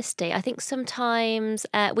honesty. I think sometimes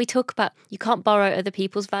we talk about you can't borrow other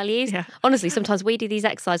people's values. Yeah. Honestly, sometimes we do these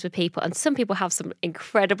exercises with people and some people have some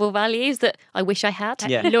incredible values that I wish I had.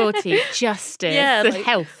 Yeah. Loyalty, justice, like,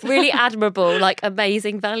 health. Really admirable, like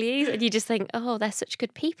amazing values. And you just think, oh, they're such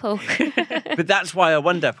good people. But that's why I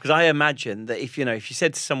wonder, because I imagine that if you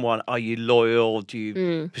said to someone, are you loyal? Do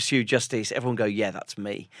you pursue justice? Everyone go, yeah, that's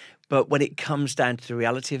me. But when it comes down to the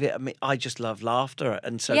reality of it, I mean, I just love laughter,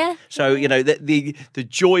 and so the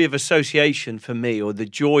joy of association for me, or the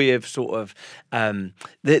joy of sort of I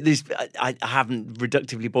haven't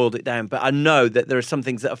reductively boiled it down, but I know that there are some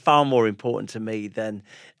things that are far more important to me than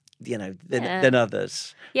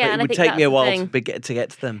others. Yeah, but and it I would think take me a that's while the to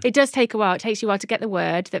get to them. It does take a while. It takes you a while to get the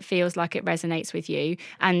word that feels like it resonates with you,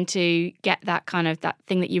 and to get that kind of that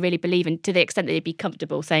thing that you really believe in, to the extent that you'd be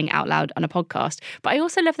comfortable saying it out loud on a podcast. But I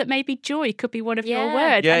also love that maybe joy could be one of your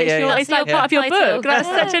words. Yeah, and it's like part of your book. That's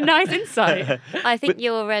such a nice insight. I think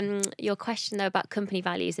your question though about company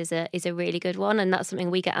values is a really good one, and that's something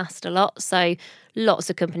we get asked a lot. So lots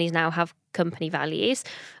of companies now have company values.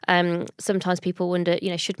 Sometimes people wonder,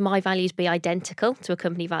 should my values be identical to a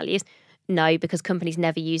company values? No, because companies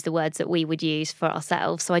never use the words that we would use for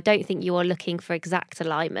ourselves. So I don't think you are looking for exact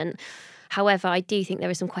alignment. However, I do think there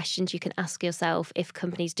are some questions you can ask yourself if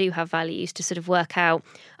companies do have values to sort of work out,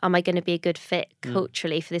 am I going to be a good fit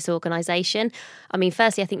culturally for this organisation? I mean,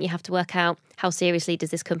 firstly, I think you have to work out how seriously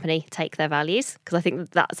does this company take their values? Because I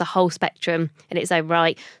think that's a whole spectrum in its own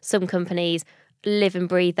right. Some companies live and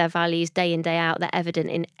breathe their values day in, day out. They're evident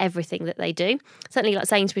in everything that they do. Certainly, like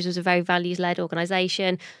Sainsbury's was a very values-led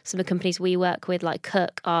organisation. Some of the companies we work with, like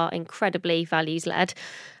Cook, are incredibly values-led.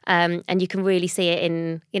 And you can really see it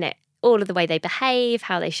in, all of the way they behave,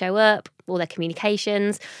 how they show up, all their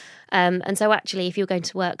communications. And so actually, if you're going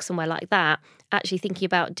to work somewhere like that, actually thinking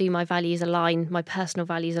about, do my values align, my personal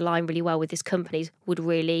values align really well with this company's would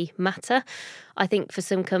really matter. I think for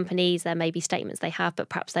some companies, there may be statements they have, but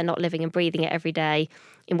perhaps they're not living and breathing it every day,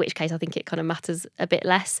 in which case I think it kind of matters a bit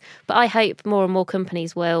less. But I hope more and more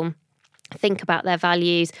companies will think about their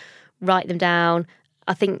values, write them down.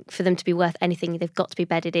 I think for them to be worth anything, they've got to be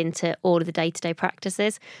bedded into all of the day-to-day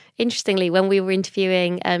practices. Interestingly, when we were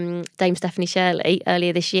interviewing Dame Stephanie Shirley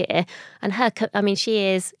earlier this year, and she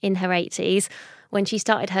is in her 80s. When she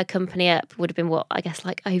started her company up, would have been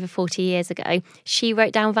over 40 years ago, she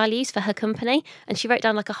wrote down values for her company, and she wrote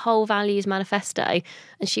down like a whole values manifesto,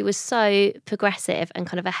 and she was so progressive and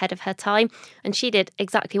kind of ahead of her time. And she did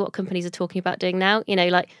exactly what companies are talking about doing now,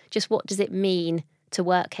 just what does it mean to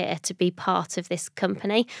work here, to be part of this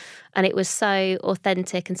company. And it was so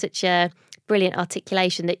authentic and such a brilliant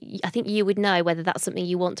articulation that I think you would know whether that's something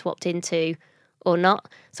you want to opt into or not.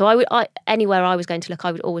 So anywhere I was going to look,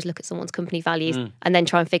 I would always look at someone's company values and then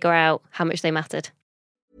try and figure out how much they mattered.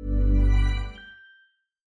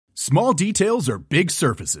 Small details are big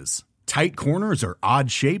surfaces. Tight corners are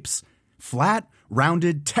odd shapes. Flat,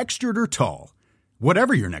 rounded, textured, or tall.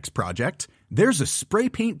 Whatever your next project, there's a spray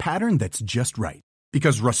paint pattern that's just right.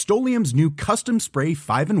 Because Rust-Oleum's new Custom Spray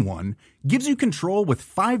 5-in-1 gives you control with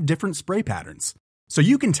 5 different spray patterns. So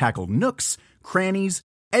you can tackle nooks, crannies,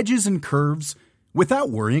 edges, and curves without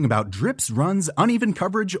worrying about drips, runs, uneven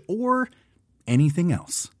coverage, or anything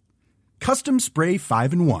else. Custom Spray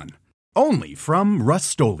 5-in-1. Only from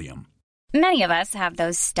Rust-Oleum. Many of us have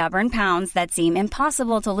those stubborn pounds that seem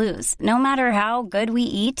impossible to lose, no matter how good we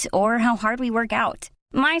eat or how hard we work out.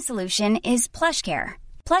 My solution is PlushCare.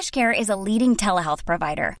 PlushCare is a leading telehealth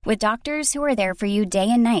provider with doctors who are there for you day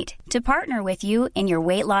and night to partner with you in your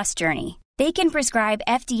weight loss journey. They can prescribe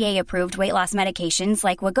FDA-approved weight loss medications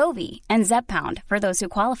like Wegovy and Zepbound for those who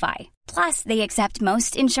qualify. Plus, they accept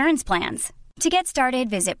most insurance plans. To get started,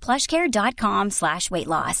 visit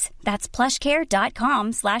plushcare.com/weightloss. That's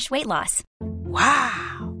plushcare.com/weightloss.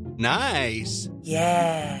 Wow. Nice.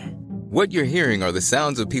 Yeah. What you're hearing are the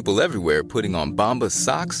sounds of people everywhere putting on Bombas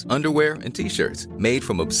socks, underwear, and T-shirts made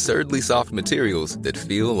from absurdly soft materials that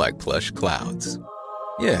feel like plush clouds.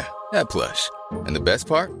 Yeah, that plush. And the best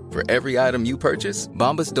part? For every item you purchase,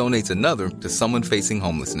 Bombas donates another to someone facing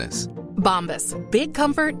homelessness. Bombas. Big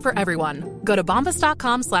comfort for everyone. Go to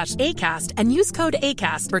bombas.com/ACAST and use code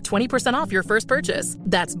ACAST for 20% off your first purchase.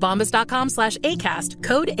 That's bombas.com/ACAST.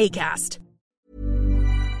 Code ACAST.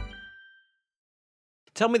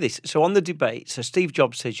 Tell me this. So on the debate, so Steve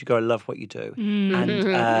Jobs says you got to love what you do.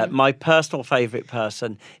 And my personal favourite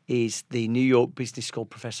person is the New York Business School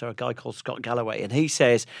professor, a guy called Scott Galloway. And he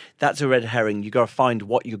says that's a red herring. You got to find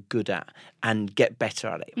what you're good at and get better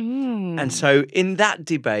at it. And so in that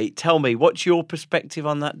debate, tell me, what's your perspective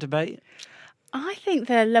on that debate? I think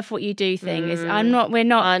the love what you do thing is we're not We're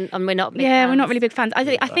not big fans. we're not really big fans.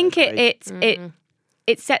 I think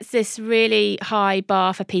it sets this really high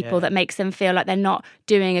bar for people that makes them feel like they're not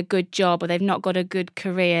doing a good job or they've not got a good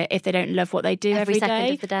career if they don't love what they do every second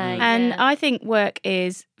day. of the day. And I think work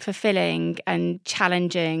is fulfilling and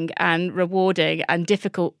challenging and rewarding and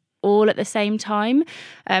difficult all at the same time.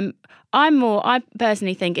 I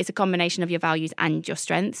personally think it's a combination of your values and your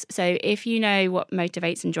strengths. So if you know what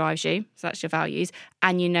motivates and drives you, so that's your values,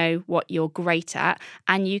 and you know what you're great at,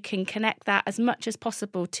 and you can connect that as much as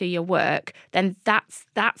possible to your work, then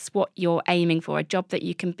that's what you're aiming for, a job that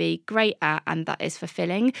you can be great at and that is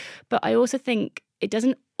fulfilling. But I also think it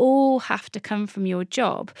doesn't all have to come from your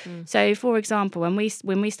job. So for example, when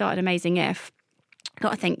we started Amazing If,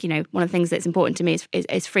 I think, one of the things that's important to me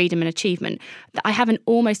is freedom and achievement. I have an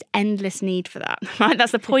almost endless need for that, right?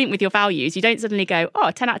 That's the point with your values. You don't suddenly go,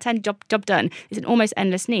 10 out of 10, job done. It's an almost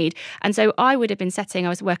endless need. And so I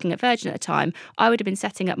was working at Virgin at the time, I would have been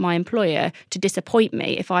setting up my employer to disappoint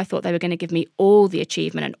me if I thought they were going to give me all the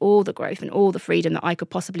achievement and all the growth and all the freedom that I could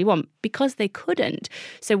possibly want, because they couldn't.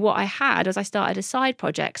 So what I had was I started a side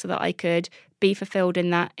project so that I could be fulfilled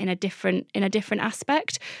in that in a different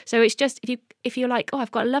aspect. So it's just if you're like,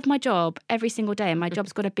 I've got to love my job every single day and my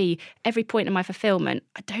job's got to be every point of my fulfillment,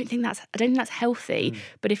 I don't think that's healthy.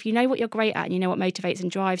 But if you know what you're great at and you know what motivates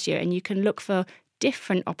and drives you, and you can look for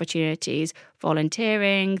different opportunities,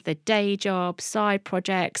 volunteering, the day job, side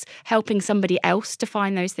projects, helping somebody else to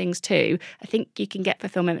find those things too, I think you can get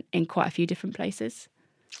fulfillment in quite a few different places.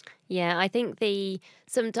 Yeah, I think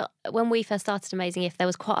when we first started Amazing If, there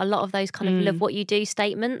was quite a lot of those kind of love what you do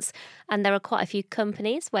statements, and there are quite a few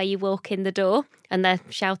companies where you walk in the door and they're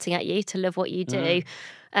shouting at you to love what you do.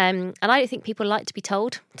 And I don't think people like to be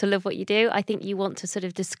told to love what you do. I think you want to sort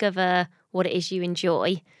of discover what it is you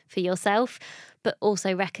enjoy for yourself, but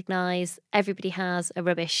also recognise everybody has a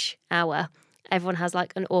rubbish hour. Everyone has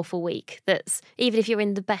like an awful week. That's even if you're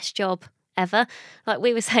in the best job ever. Like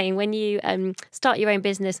we were saying, when you start your own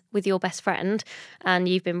business with your best friend and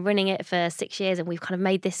you've been running it for 6 years, and we've kind of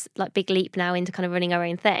made this like big leap now into kind of running our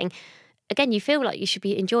own thing, again, you feel like you should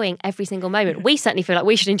be enjoying every single moment. We certainly feel like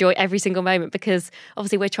we should enjoy every single moment, because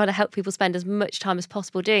obviously we're trying to help people spend as much time as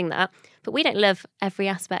possible doing that. But we don't love every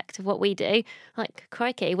aspect of what we do. Like,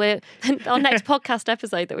 crikey, our next podcast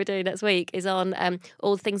episode that we're doing next week is on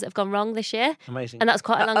all the things that have gone wrong this year. Amazing. And that's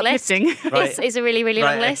quite a long list. Right. It's a really, really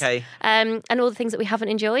long list. Okay. And all the things that we haven't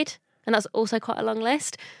enjoyed. And that's also quite a long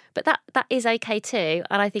list. But that is okay too.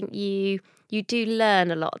 And I think you do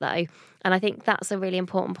learn a lot though. And I think that's a really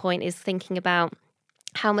important point, is thinking about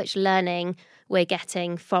how much learning we're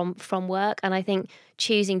getting from work. And I think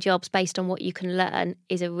choosing jobs based on what you can learn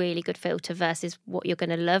is a really good filter versus what you're going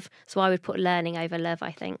to love. So I would put learning over love,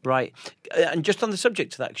 I think. Right. And just on the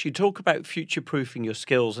subject of that, because you talk about future-proofing your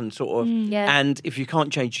skills and sort of, and if you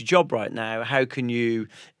can't change your job right now, how can you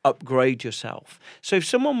upgrade yourself? So if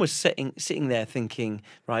someone was sitting there thinking,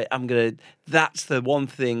 right, that's the one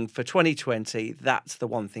thing for 2020, that's the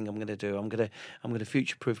one thing I'm going to do. I'm going to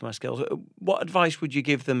future-proof my skills. What advice would you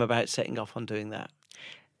give them about setting off on doing that?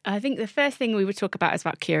 I think the first thing we would talk about is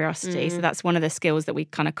about curiosity. So that's one of the skills that we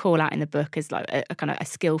kind of call out in the book as like a kind of a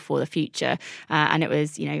skill for the future. And it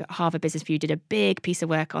was, Harvard Business Review did a big piece of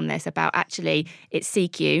work on this about actually it's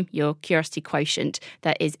CQ, your curiosity quotient,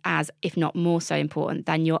 that is as, if not more so important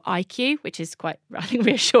than your IQ, which is quite, I think,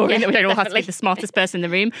 reassuring that we don't all have to be the smartest person in the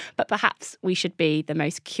room, but perhaps we should be the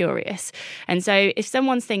most curious. And so if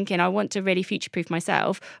someone's thinking, I want to really future-proof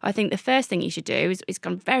myself, I think the first thing you should do is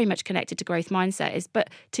kind of very much connected to growth mindset, but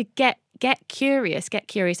to get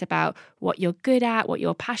curious about what you're good at, what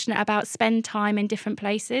you're passionate about, spend time in different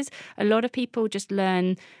places. A lot of people just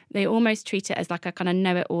learn, they almost treat it as like a kind of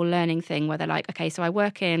know-it-all learning thing, where they're like, okay, so I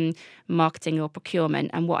work in marketing or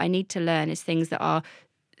procurement, and what I need to learn is things that are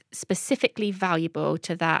specifically valuable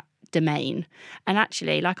to that domain. And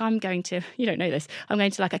actually, like I'm going to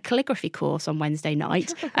like a calligraphy course on Wednesday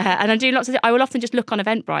night, and I will often just look on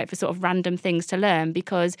Eventbrite for sort of random things to learn,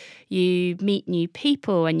 because you meet new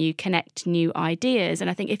people and you connect new ideas. And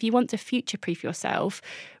I think if you want to future-proof yourself,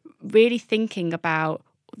 really thinking about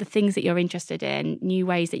the things that you're interested in, new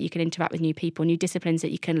ways that you can interact with new people, new disciplines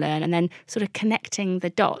that you can learn, and then sort of connecting the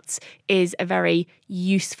dots is a very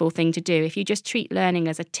useful thing to do. If you just treat learning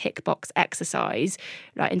as a tick box exercise,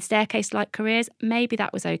 like in staircase-like careers, maybe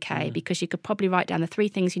that was okay because you could probably write down the 3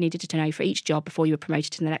 things you needed to know for each job before you were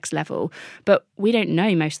promoted to the next level. But we don't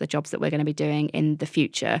know most of the jobs that we're going to be doing in the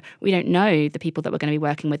future. We don't know the people that we're going to be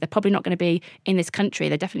working with. They're probably not going to be in this country.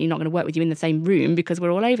 They're definitely not going to work with you in the same room because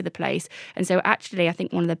we're all over the place. And so actually, I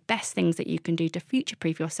think one of the best things that you can do to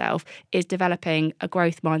future-proof yourself is developing a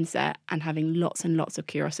growth mindset and having lots and lots of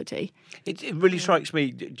curiosity. It really strikes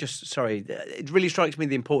me, it really strikes me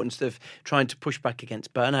the importance of trying to push back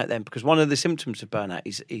against burnout then, because one of the symptoms of burnout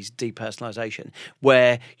is depersonalisation,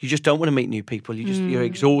 where you just don't want to meet new people. You're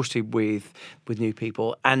exhausted with new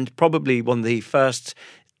people. And probably one of the first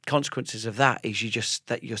consequences of that is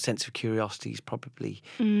that your sense of curiosity is probably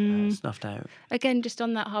snuffed out. Again, just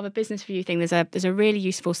on that Harvard Business Review thing, there's a really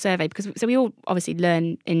useful survey because we all obviously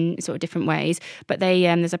learn in sort of different ways, but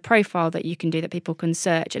there's a profile that you can do that people can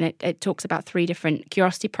search, and it talks about 3 different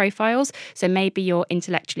curiosity profiles. So maybe you're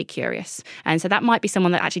intellectually curious, and so that might be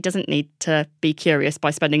someone that actually doesn't need to be curious by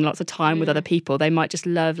spending lots of time with other people. They might just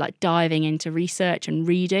love like diving into research and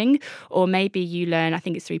reading, or maybe you learn, I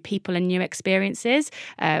think it's through people and new experiences,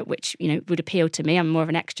 which would appeal to me. I'm more of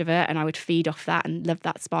an extrovert and I would feed off that and love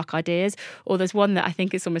that, spark ideas. Or there's one that I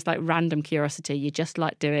think is almost like random curiosity. You just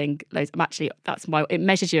like doing loads. That's why it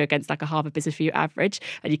measures you against like a Harvard Business Review average,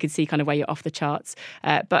 and you can see kind of where you're off the charts.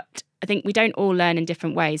 But I think we don't all learn in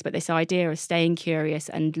different ways, but this idea of staying curious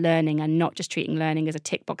and learning and not just treating learning as a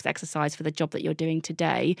tick box exercise for the job that you're doing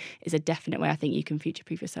today is a definite way I think you can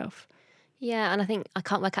future-proof yourself. Yeah, and I think I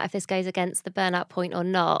can't work out if this goes against the burnout point or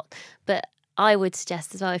not, but I would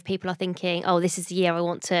suggest as well, if people are thinking, oh, this is the year I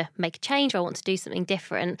want to make a change or I want to do something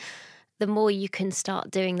different, the more you can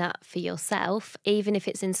start doing that for yourself, even if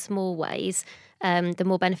it's in small ways, the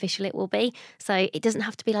more beneficial it will be. So it doesn't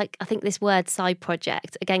have to be like, I think this word side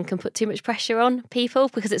project, again, can put too much pressure on people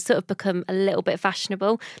because it's sort of become a little bit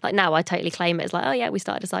fashionable. Like now I totally claim it as like, oh yeah, we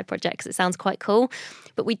started a side project because it sounds quite cool.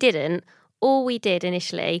 But we didn't. All we did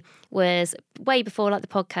initially was way before like the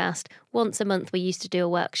podcast, once a month we used to do a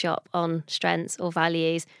workshop on strengths or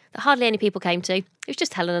values that hardly any people came to. It was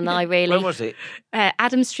just Helen and I, really. Where was it?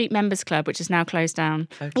 Adam Street Members Club, which is now closed down.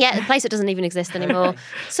 Okay. Yeah, a place that doesn't even exist anymore.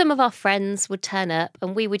 Some of our friends would turn up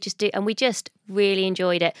and we would just do, and we just really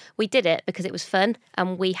enjoyed it. We did it because it was fun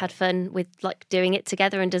and we had fun with like doing it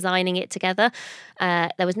together and designing it together.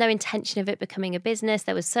 There was no intention of it becoming a business.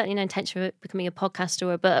 There was certainly no intention of it becoming a podcast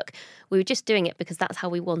or a book. We were just doing it because that's how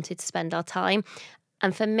we wanted to spend our time.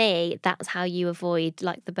 And for me, that's how you avoid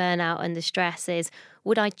like the burnout and the stress is,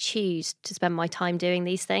 would I choose to spend my time doing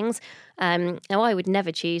these things? Now, I would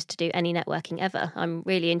never choose to do any networking ever. I'm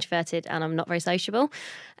really introverted and I'm not very sociable.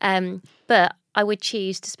 But I would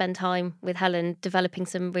choose to spend time with Helen developing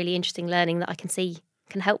some really interesting learning that I can see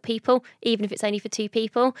can help people, even if it's only for 2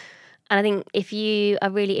 people. And I think if you are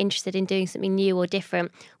really interested in doing something new or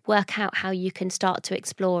different, work out how you can start to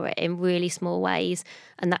explore it in really small ways.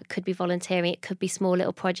 And that could be volunteering. It could be small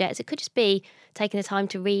little projects. It could just be taking the time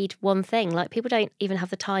to read one thing. Like people don't even have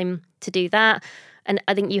the time to do that. And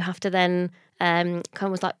I think you have to then kind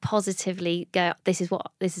of like positively go, this is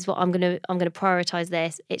what I'm going to prioritize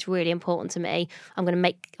this. It's really important to me. I'm going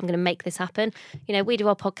to make this happen. We do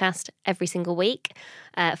our podcast every single week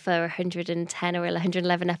for 110 or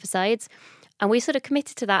 111 episodes. And we sort of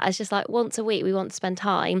committed to that as just like once a week we want to spend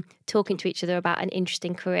time talking to each other about an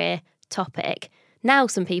interesting career topic. Now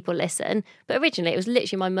some people listen, but originally it was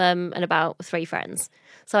literally my mum and about 3 friends.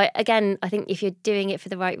 So again, I think if you're doing it for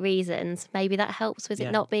the right reasons, maybe that helps with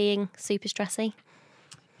it not being super stressy.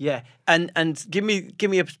 Yeah, and give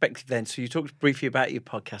me a perspective then. So you talked briefly about your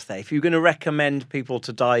podcast there. If you're going to recommend people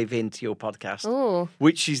to dive into your podcast,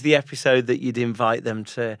 which is the episode that you'd invite them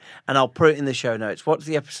to? And I'll put it in the show notes. What's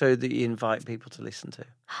the episode that you invite people to listen to?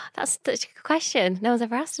 That's such a good question. No one's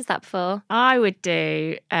ever asked us that before. I would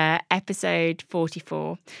do episode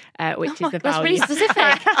 44, which is the values. That's really specific.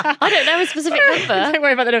 I don't know a specific number. Don't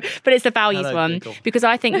worry about the number. But it's the values one. Google. Because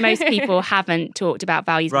I think most people haven't talked about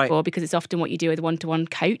values before because it's often what you do with a one-to-one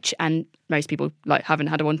coach, and most people haven't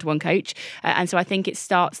had a one-to-one coach. And so I think it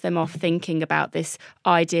starts them off thinking about this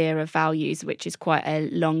idea of values, which is quite a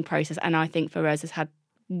long process. And I think for us has had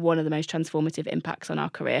one of the most transformative impacts on our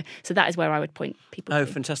career. So that is where I would point people to.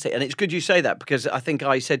 Fantastic. And it's good you say that, because I think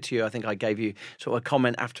I gave you sort of a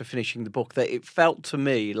comment after finishing the book that it felt to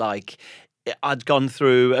me like I'd gone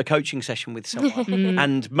through a coaching session with someone.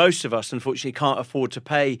 And most of us, unfortunately, can't afford to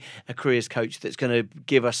pay a careers coach that's going to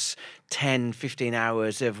give us 10, 15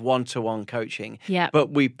 hours of one-to-one coaching. Yeah. But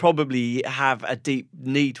we probably have a deep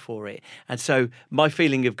need for it. And so my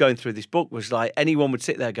feeling of going through this book was like anyone would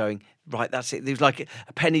sit there going, right, that's it. There was like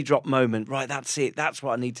a penny drop moment. Right, that's it. That's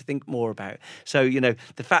what I need to think more about. So,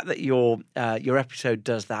 the fact that your episode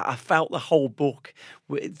does that, I felt the whole book,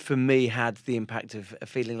 for me, had the impact of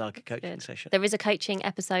feeling like a coaching session. There is a coaching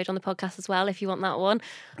episode on the podcast as well, if you want that one.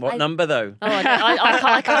 What number, though? Oh,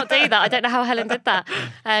 I can't do that. I don't know how Helen did that.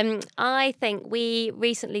 I think we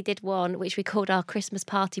recently did one which we called our Christmas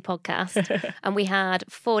Party podcast, and we had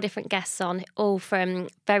 4 different guests on, all from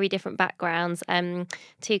very different backgrounds.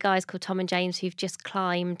 2 guys called Tom and James who've just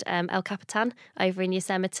climbed El Capitan over in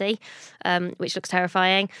Yosemite, which looks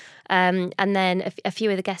terrifying. And then a few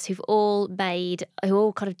of the guests who are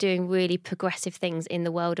all kind of doing really progressive things in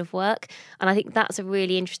the world of work. And I think that's a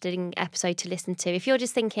really interesting episode to listen to. If you're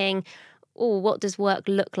just thinking, what does work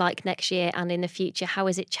look like next year and in the future? How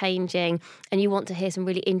is it changing? And you want to hear some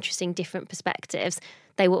really interesting, different perspectives.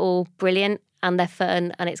 They were all brilliant and they're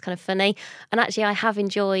fun and it's kind of funny. And actually, I have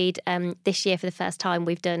enjoyed this year for the first time,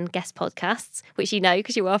 we've done guest podcasts, which you know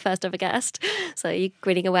because you were our first ever guest. So you're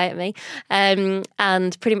grinning away at me. And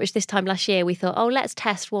pretty much this time last year, we thought, let's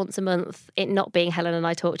test once a month, it not being Helen and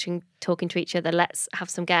I talking to each other. Let's have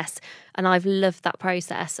some guests. And I've loved that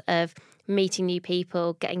process of meeting new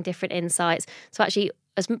people, getting different insights. So actually,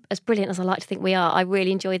 as brilliant as I like to think we are, I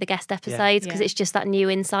really enjoy the guest episodes because it's just that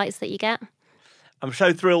new insights that you get. I'm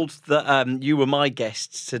so thrilled that you were my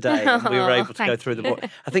guests today and we were able to go through the book.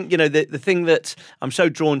 I think, the thing that I'm so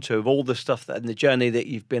drawn to of all the stuff and the journey that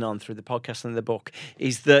you've been on through the podcast and the book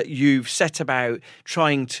is that you've set about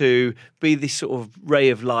trying to be this sort of ray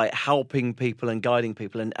of light, helping people and guiding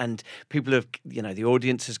people. And people have, the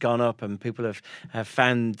audience has gone up and people have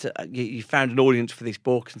found, you found an audience for this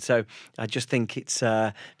book. And so I just think it's,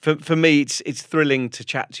 for me, it's thrilling to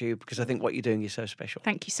chat to you because I think what you're doing is so special.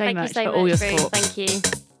 Thank you so much for all your support. Thank you.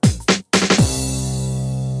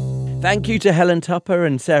 Thank you to Helen Tupper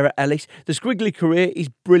and Sarah Ellis. The Squiggly Career is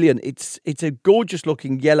brilliant. It's a gorgeous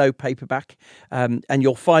looking yellow paperback and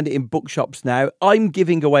you'll find it in bookshops now. I'm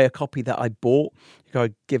giving away a copy that I bought. You've got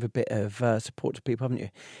to give a bit of support to people, haven't you?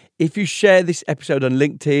 If you share this episode on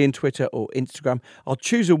LinkedIn, Twitter or Instagram, I'll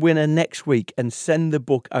choose a winner next week and send the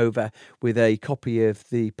book over with a copy of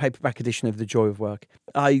the paperback edition of The Joy of Work.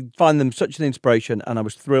 I find them such an inspiration and I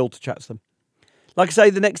was thrilled to chat to them. Like I say,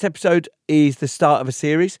 the next episode is the start of a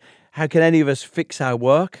series. How can any of us fix our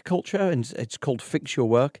work culture? And it's called Fix Your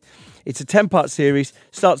Work. It's a 10-part series,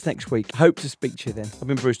 starts next week. Hope to speak to you then. I've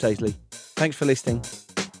been Bruce Daisley. Thanks for listening.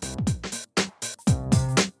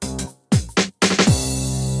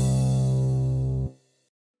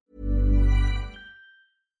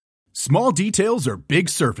 Small details are big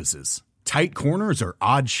surfaces. Tight corners are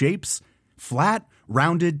odd shapes. Flat,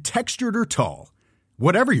 rounded, textured, or tall.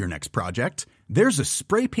 Whatever your next project, there's a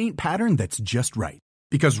spray paint pattern that's just right.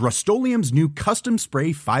 Because Rust-Oleum's new Custom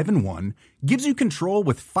Spray 5-in-1 gives you control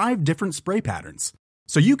with 5 different spray patterns.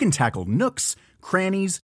 So you can tackle nooks,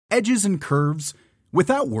 crannies, edges, and curves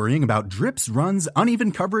without worrying about drips, runs,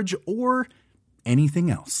 uneven coverage, or anything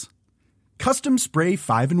else. Custom Spray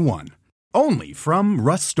 5-in-1. Only from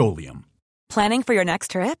Rust-Oleum. Planning for your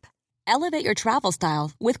next trip? Elevate your travel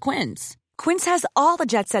style with Quince. Quince has all the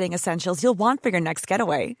jet-setting essentials you'll want for your next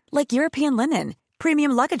getaway, like European linen,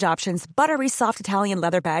 premium luggage options, buttery soft Italian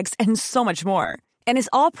leather bags, and so much more. And is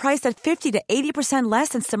all priced at 50 to 80% less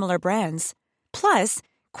than similar brands. Plus,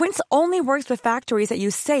 Quince only works with factories that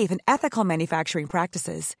use safe and ethical manufacturing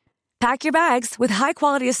practices. Pack your bags with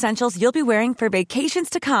high-quality essentials you'll be wearing for vacations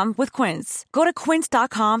to come with Quince. Go to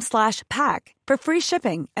quince.com/pack for free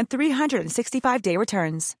shipping and 365-day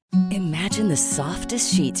returns. Imagine the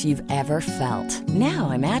softest sheets you've ever felt. Now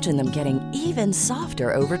imagine them getting even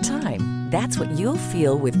softer over time. That's what you'll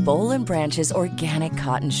feel with Boll & Branch's organic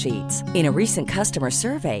cotton sheets. In a recent customer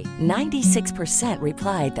survey, 96%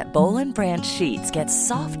 replied that Boll & Branch sheets get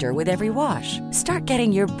softer with every wash. Start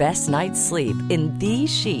getting your best night's sleep in these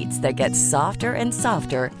sheets that get softer and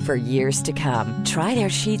softer for years to come. Try their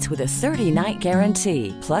sheets with a 30-night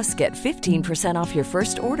guarantee. Plus, get 15% off your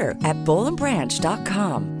first order at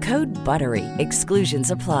bollandbranch.com. Code BUTTERY. Exclusions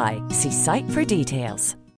apply. See site for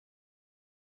details.